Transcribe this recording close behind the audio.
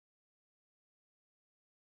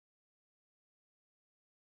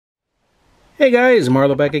Hey guys,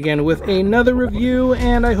 Marlo back again with another review,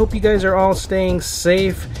 and I hope you guys are all staying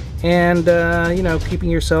safe and, you know,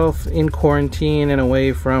 keeping yourself in quarantine and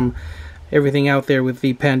away from everything out there with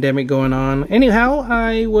the pandemic going on. Anyhow,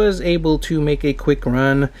 I was able to make a quick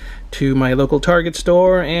run to my local Target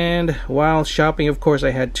store, and while shopping, of course,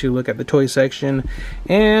 I had to look at the toy section,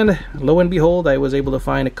 and lo and behold, I was able to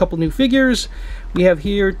find a couple new figures. We have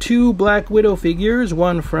here two Black Widow figures,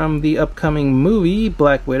 one from the upcoming movie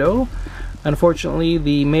Black Widow. Unfortunately,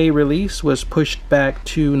 the May release was pushed back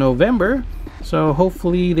to November, so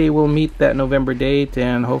hopefully they will meet that November date,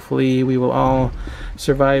 and hopefully we will all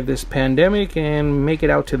survive this pandemic and make it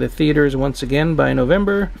out to the theaters once again by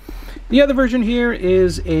November. The other version here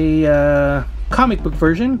is a comic book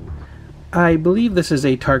version. I believe this is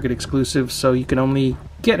a Target exclusive, so you can only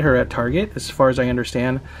get her at Target, as far as I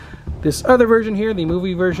understand. This other version here, the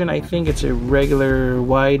movie version, I think it's a regular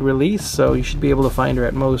wide release, so you should be able to find her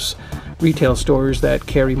at most retail stores that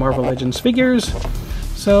carry Marvel Legends figures.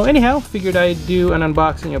 So anyhow, figured I'd do an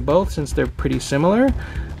unboxing of both since they're pretty similar.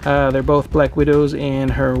 They're both Black Widows in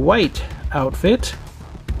her white outfit.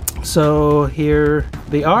 So here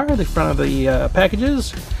they are, the front of the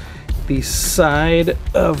packages, the side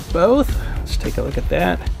of both. Let's take a look at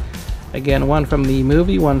that. Again, one from the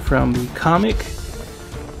movie, one from the comic.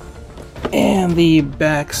 And the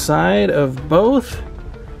back side of both.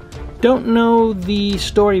 Don't know the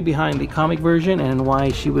story behind the comic version and why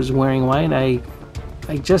she was wearing white. I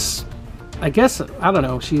guess, I don't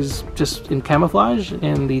know, she's just in camouflage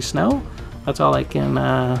in the snow. That's all I can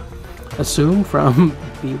assume from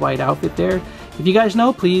the white outfit there. If you guys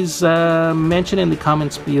know, please mention in the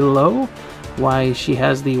comments below why she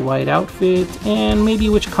has the white outfit, and maybe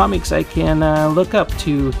which comics I can look up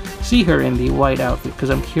to see her in the white outfit, because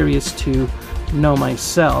I'm curious to know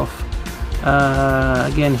myself.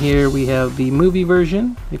 Again, here we have the movie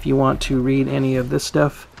version. If you want to read any of this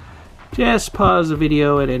stuff, just pause the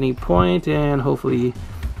video at any point and hopefully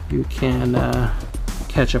you can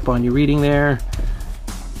catch up on your reading there.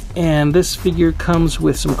 And this figure comes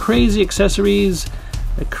with some crazy accessories,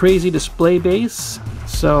 a crazy display base.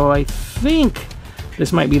 So I think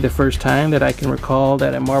this might be the first time that I can recall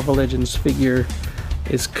that a Marvel Legends figure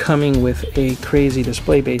is coming with a crazy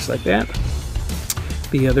display base like that.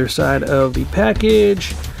 The other side of the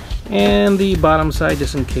package, and the bottom side,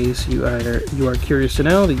 just in case you are curious to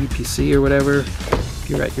know, the UPC or whatever, if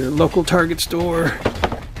you're at your local Target store.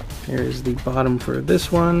 Here's the bottom for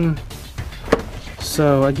this one.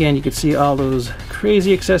 So again, you can see all those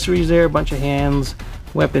crazy accessories there, a bunch of hands,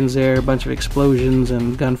 weapons there, a bunch of explosions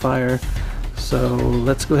and gunfire. So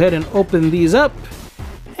let's go ahead and open these up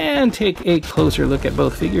and take a closer look at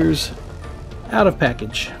both figures out of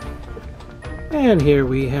package. And here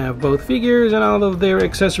we have both figures and all of their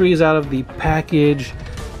accessories out of the package.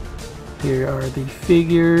 Here are the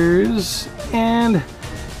figures, and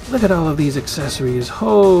look at all of these accessories.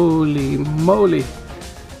 Holy moly.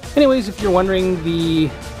 Anyways, if you're wondering, the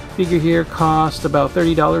figure here cost about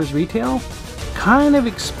 $30 retail. Kind of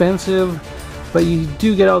expensive, but you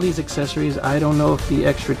do get all these accessories. I don't know if the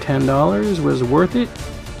extra $10 was worth it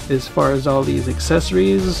as far as all these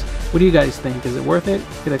accessories. What do you guys think? Is it worth it?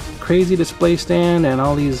 Get a crazy display stand and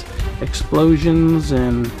all these explosions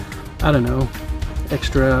and, I don't know,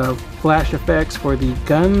 extra flash effects for the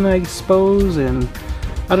gun, I suppose, and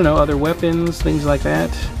I don't know, other weapons, things like that.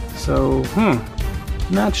 So,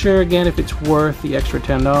 not sure again if it's worth the extra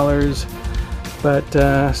 $10,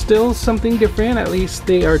 but still something different. At least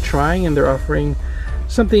they are trying and they're offering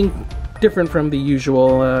something different from the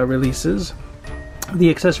usual releases. The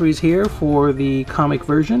accessories here for the comic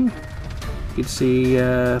version, you can see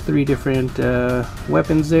 3 different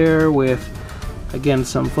weapons there with, again,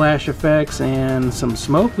 some flash effects and some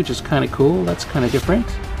smoke, which is kind of cool. That's kind of different,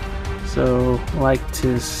 so I like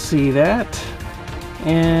to see that.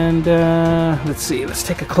 And let's see, let's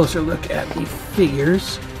take a closer look at the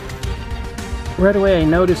figures. Right away I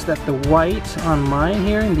noticed that the white on mine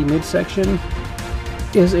here in the midsection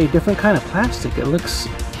is a different kind of plastic. It looks,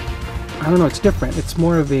 I don't know, it's different. It's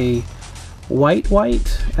more of a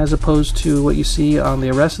white as opposed to what you see on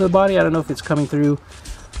the rest of the body. I don't know if it's coming through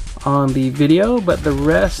on the video, but the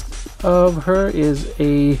rest of her is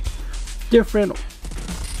a different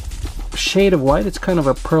shade of white. It's kind of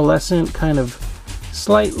a pearlescent, kind of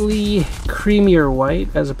slightly creamier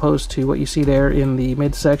white as opposed to what you see there in the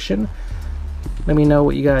midsection. Let me know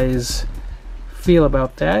what you guys feel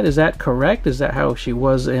about that. Is that correct? Is that how she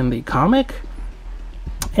was in the comic?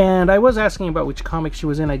 And I was asking about which comic she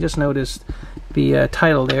was in. I just noticed the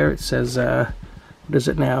title there. It says, what is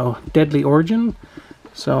it now? Deadly Origin.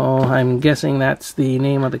 So I'm guessing that's the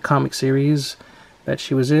name of the comic series. that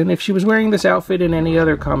she was in. If she was wearing this outfit in any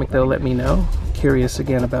other comic, they'll let me know. Curious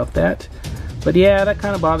again about that. But yeah, that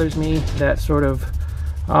kind of bothers me, that sort of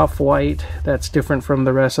off-white that's different from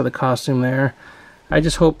the rest of the costume there. I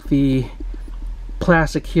just hope the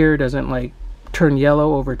plastic here doesn't like turn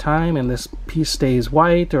yellow over time and this piece stays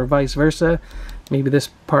white, or vice versa. Maybe this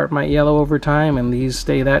part might yellow over time and these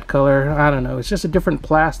stay that color. I don't know. It's just a different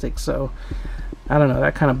plastic, so I don't know.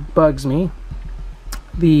 That kind of bugs me.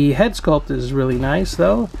 The head sculpt is really nice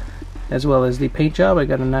though, as well as the paint job. I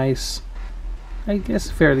got a nice, I guess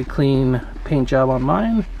fairly clean paint job on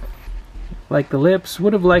mine. Like the lips,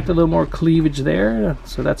 would have liked a little more cleavage there,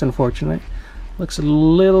 so that's unfortunate. Looks a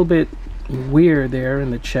little bit weird there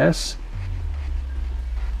in the chest.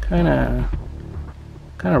 Kind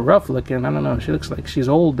of rough looking. I don't know. She looks like she's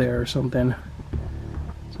old there or something.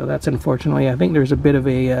 So that's unfortunately. I think there's a bit of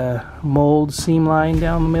a mold seam line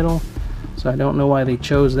down the middle. So I don't know why they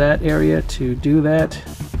chose that area to do that.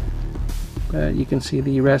 But you can see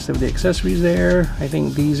the rest of the accessories there. I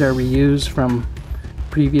think these are reused from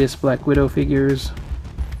previous Black Widow figures.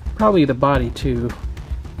 Probably the body too.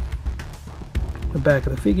 The back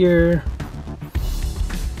of the figure.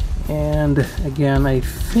 And again, I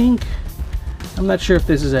think, I'm not sure if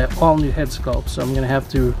this is an all new head sculpt, so I'm going to have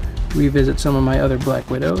to revisit some of my other Black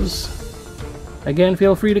Widows. Again,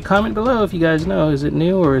 feel free to comment below if you guys know, is it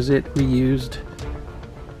new or is it reused?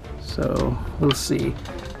 So we'll see.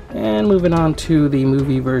 And moving on to the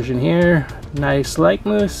movie version here. Nice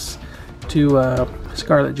likeness to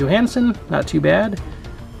Scarlett Johansson, not too bad.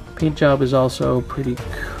 Paint job is also pretty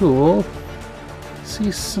cool.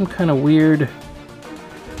 See some kind of weird,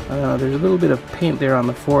 there's a little bit of paint there on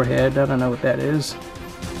the forehead. I don't know what that is,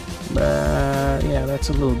 but yeah, that's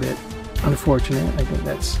a little bit unfortunate. I think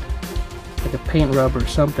that's like a paint rub or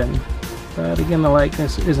something, but again, the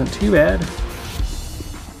likeness isn't too bad.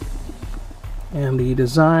 And the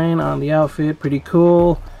design on the outfit, pretty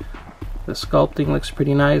cool. The sculpting looks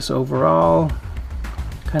pretty nice overall.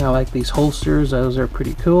 Kind of like these holsters, those are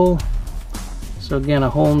pretty cool. So again, a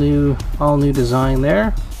whole new, all new design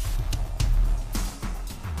there.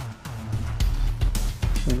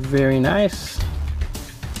 Very nice.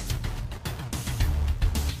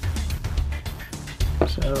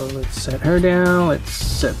 So let's set her down. Let's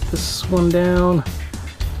set this one down.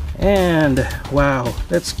 And wow,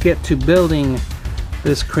 let's get to building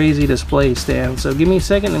this crazy display stand. So give me a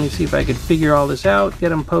second, let me see if I can figure all this out, get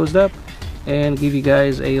them posed up, and give you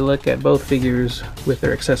guys a look at both figures with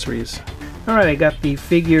their accessories. Alright, I got the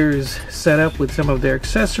figures set up with some of their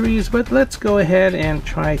accessories, but let's go ahead and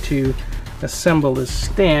try to assemble this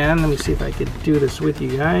stand. Let me see if I could do this with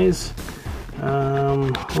you guys.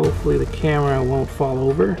 Hopefully the camera won't fall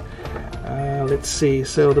over. Let's see,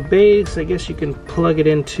 so the base, I guess you can plug it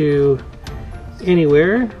into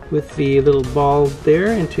anywhere with the little ball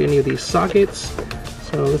there, into any of these sockets.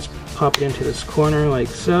 So let's pop it into this corner like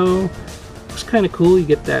so. Looks kind of cool. You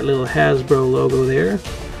get that little Hasbro logo there.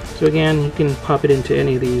 So again, you can pop it into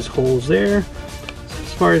any of these holes there.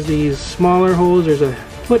 As far as these smaller holes, there's a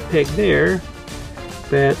foot peg there,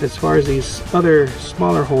 but as far as these other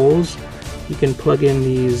smaller holes, you can plug in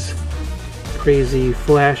these crazy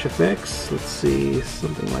flash effects. Let's see,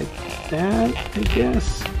 something like that, I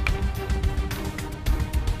guess.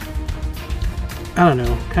 I don't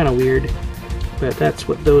know, kind of weird, but that's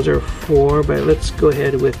what those are for. But let's go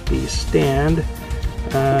ahead with the stand.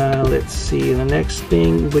 Let's see, the next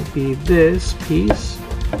thing would be this piece.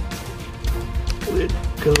 Would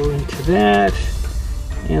go into that,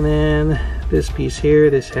 and then this piece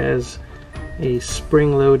here, this has a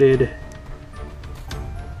spring-loaded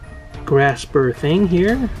grasper thing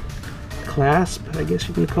here, clasp, I guess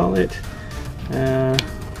you can call it.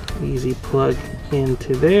 Easy plug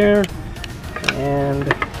into there. And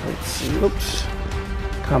let's see, oops,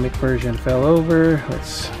 comic version fell over.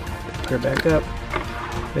 Let's pick her back up.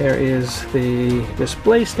 There is the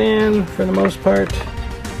display stand for the most part.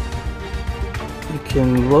 You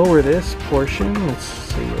can lower this portion, let's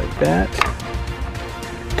see, like that.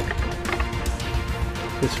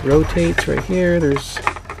 This rotates right here. There's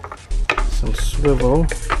some swivel.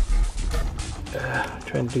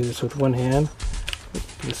 Trying to do this with one hand. You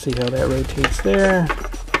can see how that rotates there.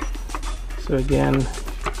 So again,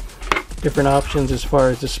 different options as far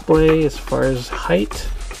as display, as far as height.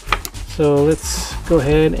 So let's go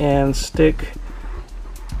ahead and stick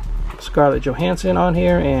Scarlett Johansson on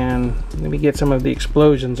here, and let me get some of the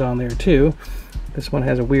explosions on there too. This one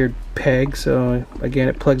has a weird peg, so again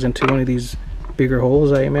it plugs into one of these bigger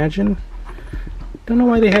holes, I imagine. Don't know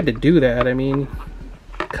why they had to do that. I mean,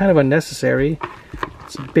 kind of unnecessary.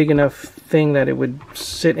 It's a big enough thing that it would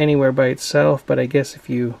sit anywhere by itself, but I guess if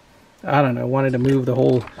you I don't know, wanted to move the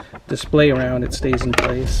whole display around, it stays in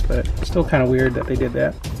place, but still kind of weird that they did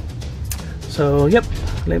that. So yep,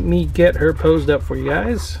 let me get her posed up for you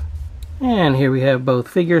guys. And here we have both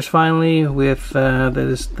figures finally, with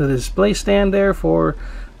the display stand there for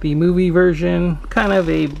the movie version. Kind of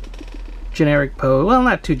a generic pose, well,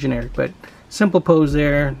 not too generic, but simple pose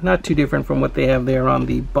there, not too different from what they have there on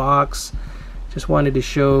the box. Just wanted to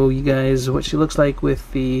show you guys what she looks like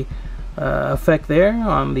with the effect there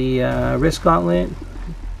on the wrist gauntlet.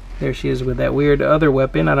 There she is with that weird other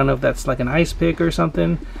weapon. I don't know if that's like an ice pick or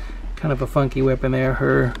something. Kind of a funky weapon there.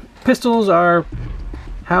 Her pistols are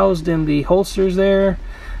housed in the holsters there.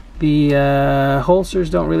 The holsters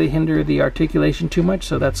don't really hinder the articulation too much,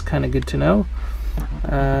 so that's kind of good to know.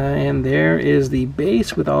 And there is the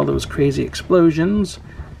base with all those crazy explosions.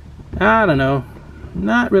 I don't know,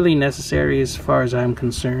 not really necessary as far as I'm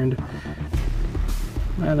concerned.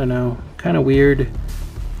 I don't know, kind of weird.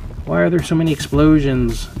 Why are there so many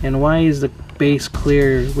explosions, and why is the base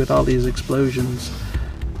clear with all these explosions?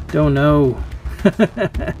 Don't know.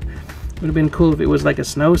 Would have been cool if it was like a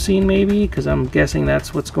snow scene maybe, because I'm guessing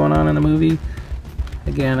that's what's going on in the movie.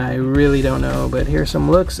 Again, I really don't know, but here's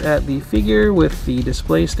some looks at the figure with the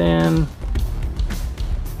display stand.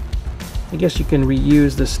 I guess you can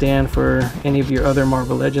reuse the stand for any of your other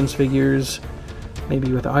Marvel Legends figures,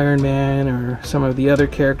 maybe with Iron Man or some of the other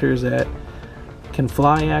characters that can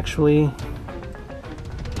fly actually.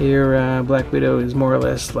 Here, Black Widow is more or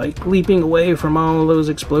less like leaping away from all those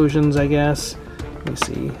explosions, I guess. Let me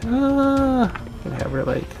see. Gonna have her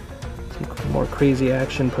like more crazy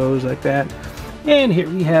action pose like that. And here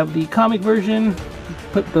we have the comic version.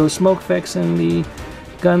 Put those smoke effects in the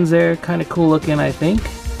guns there. Kind of cool looking, I think.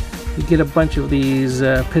 You get a bunch of these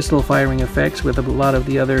pistol firing effects with a lot of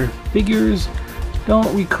the other figures.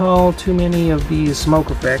 Don't recall too many of these smoke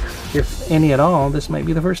effects, if any at all. This might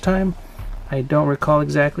be the first time. I don't recall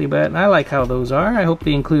exactly, but I like how those are. I hope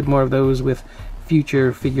they include more of those with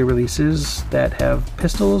future figure releases that have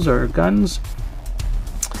pistols or guns.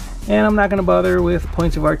 And I'm not going to bother with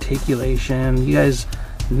points of articulation. You guys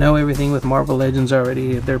know everything with Marvel Legends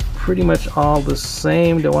already. They're pretty much all the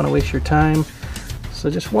same. Don't want to waste your time. So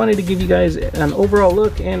just wanted to give you guys an overall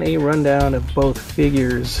look and a rundown of both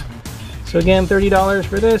figures. So again, $30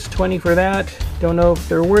 for this, $20 for that. Don't know if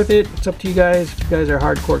they're worth it. It's up to you guys. If you guys are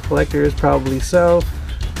hardcore collectors, probably so.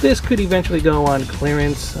 This could eventually go on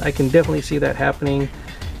clearance. I can definitely see that happening.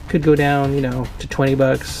 Could go down, you know, to 20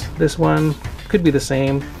 bucks. This one could be the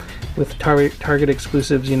same with Target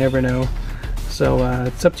exclusives. You never know. So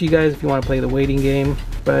it's up to you guys if you want to play the waiting game.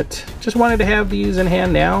 But just wanted to have these in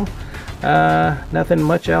hand now. Nothing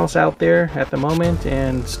much else out there at the moment,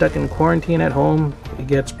 and stuck in quarantine at home, it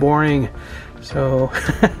gets boring. So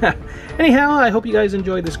anyhow, I hope you guys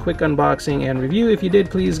enjoyed this quick unboxing and review. If you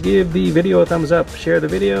did, please give the video a thumbs up, share the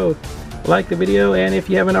video, like the video, and if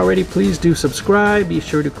you haven't already, please do subscribe. Be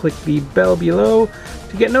sure to click the bell below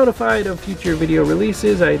to get notified of future video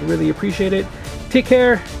releases. I'd really appreciate it. Take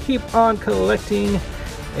care, keep on collecting,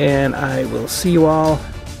 and I will see you all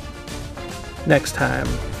next time.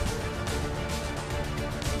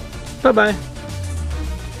 Bye-bye.